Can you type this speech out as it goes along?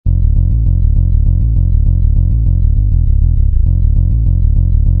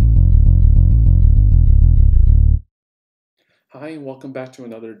Hi, and welcome back to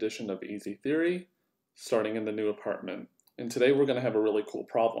another edition of Easy Theory, starting in the new apartment. And today we're going to have a really cool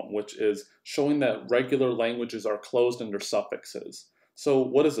problem, which is showing that regular languages are closed under suffixes. So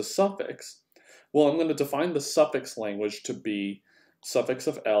what is a suffix? Well, I'm going to define the suffix language to be suffix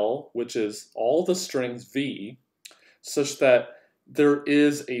of L, which is all the strings V, such that there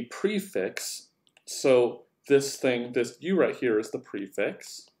is a prefix. So this U right here is the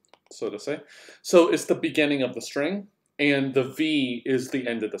prefix, so to say. So it's the beginning of the string, and the V is the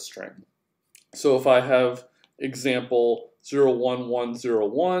end of the string. So if I have example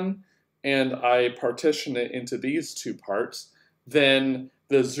 01101 and I partition it into these two parts, then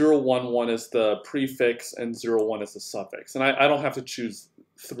the 011 is the prefix and 01 is the suffix. And I don't have to choose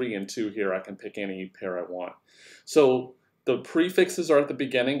 3 and 2 here. I can pick any pair I want. So the prefixes are at the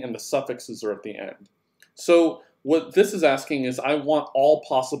beginning and the suffixes are at the end. So what this is asking is I want all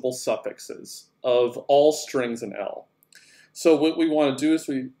possible suffixes of all strings in L. So what we want to do is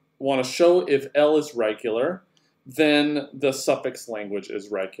we want to show if L is regular, then the suffix language is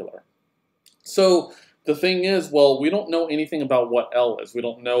regular. So the thing is, well, we don't know anything about what L is. We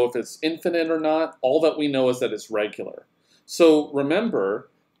don't know if it's infinite or not. All that we know is that it's regular. So remember,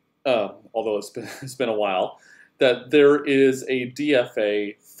 although it's been a while, that there is a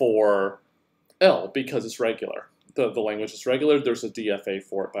DFA for L because it's regular. The language is regular. There's a DFA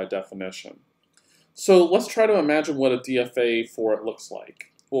for it by definition. So let's try to imagine what a DFA for it looks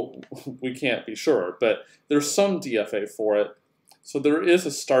like. Well, we can't be sure, but there's some DFA for it. So there is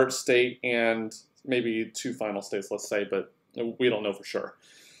a start state and maybe 2 final states, let's say, but we don't know for sure.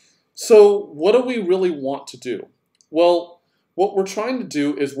 So what do we really want to do? Well, what we're trying to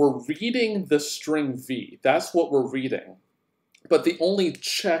do is we're reading the string V. That's what we're reading. But the only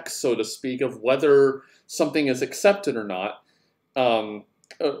check, so to speak, of whether something is accepted or not,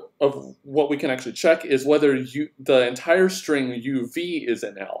 of what we can actually check is whether the entire string UV is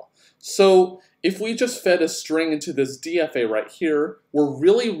in L. So if we just fed a string into this DFA right here, we're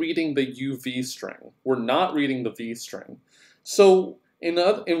really reading the UV string. We're not reading the V string. So in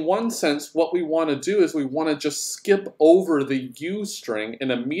one sense, what we want to do is we want to just skip over the U string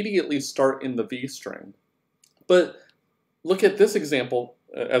and immediately start in the V string. But look at this example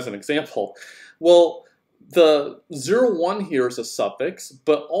as an example. Well, the 01 here is a suffix,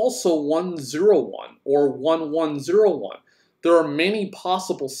 but also 101 or 1101. There are many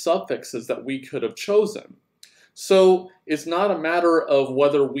possible suffixes that we could have chosen. So it's not a matter of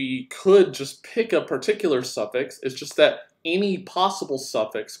whether we could just pick a particular suffix, it's just that any possible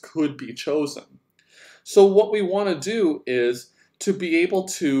suffix could be chosen. So what we want to do is to be able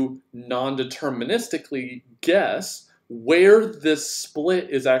to non-deterministically guess where this split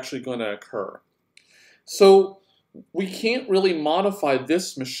is actually going to occur. So we can't really modify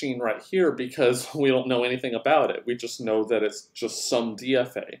this machine right here because we don't know anything about it. We just know that it's just some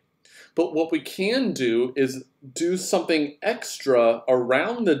DFA. But what we can do is do something extra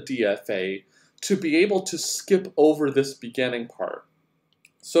around the DFA to be able to skip over this beginning part.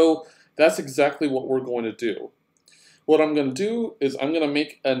 So that's exactly what we're going to do. What I'm going to do is I'm going to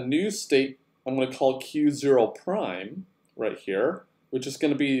make a new state I'm going to call Q0 prime right here, which is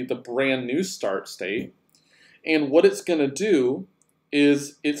going to be the brand new start state. And what it's going to do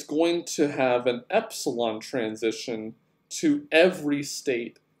is it's going to have an epsilon transition to every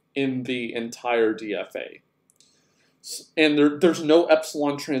state in the entire DFA. And there's no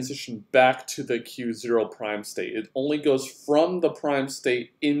epsilon transition back to the Q0 prime state. It only goes from the prime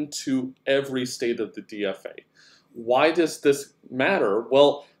state into every state of the DFA. Why does this matter?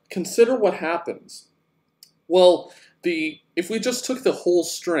 Well, consider what happens. Well, if we just took the whole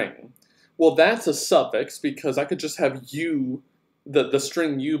string, well, that's a suffix because I could just have U, the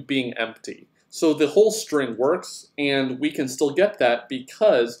string U being empty. So the whole string works, and we can still get that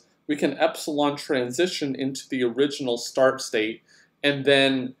because we can epsilon transition into the original start state, and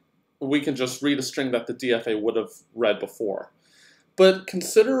then we can just read a string that the DFA would have read before. But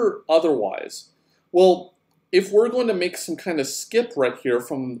consider otherwise. Well, if we're going to make some kind of skip right here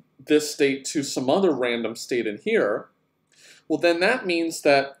from this state to some other random state in here, well, then that means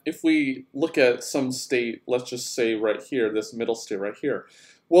that if we look at some state, let's just say right here, this middle state right here,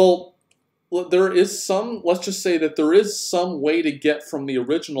 well, there is some, let's just say that there is some way to get from the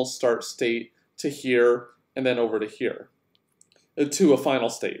original start state to here and then over to here, to a final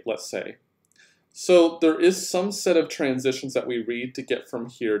state, let's say. So there is some set of transitions that we read to get from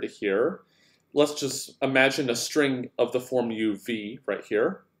here to here. Let's just imagine a string of the form UV right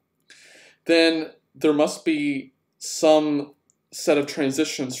here. Then there must be some set of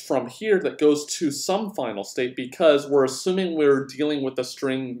transitions from here that goes to some final state because we're assuming we're dealing with a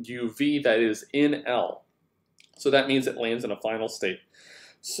string UV that is in L. So that means it lands in a final state.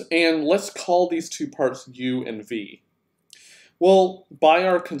 So, and let's call these two parts U and V. Well, by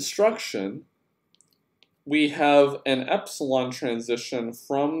our construction, we have an epsilon transition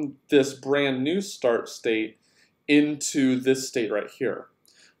from this brand new start state into this state right here.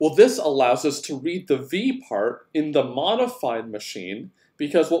 Well, this allows us to read the V part in the modified machine,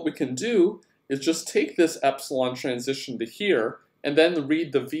 because what we can do is just take this epsilon transition to here and then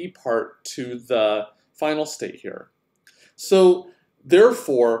read the V part to the final state here. So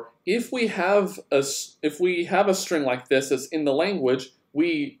therefore, if we have a string like this that's in the language,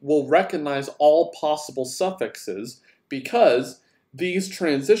 we will recognize all possible suffixes, because these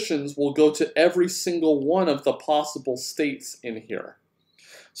transitions will go to every single one of the possible states in here.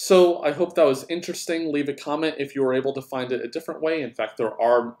 So I hope that was interesting. Leave a comment if you were able to find it a different way. In fact, there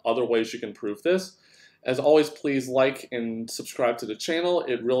are other ways you can prove this. As always, please like and subscribe to the channel.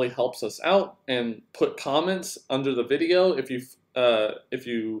 It really helps us out. And put comments under the video if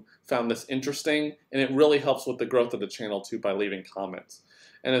you found this interesting. And it really helps with the growth of the channel too by leaving comments.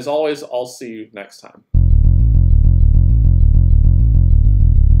 And as always, I'll see you next time.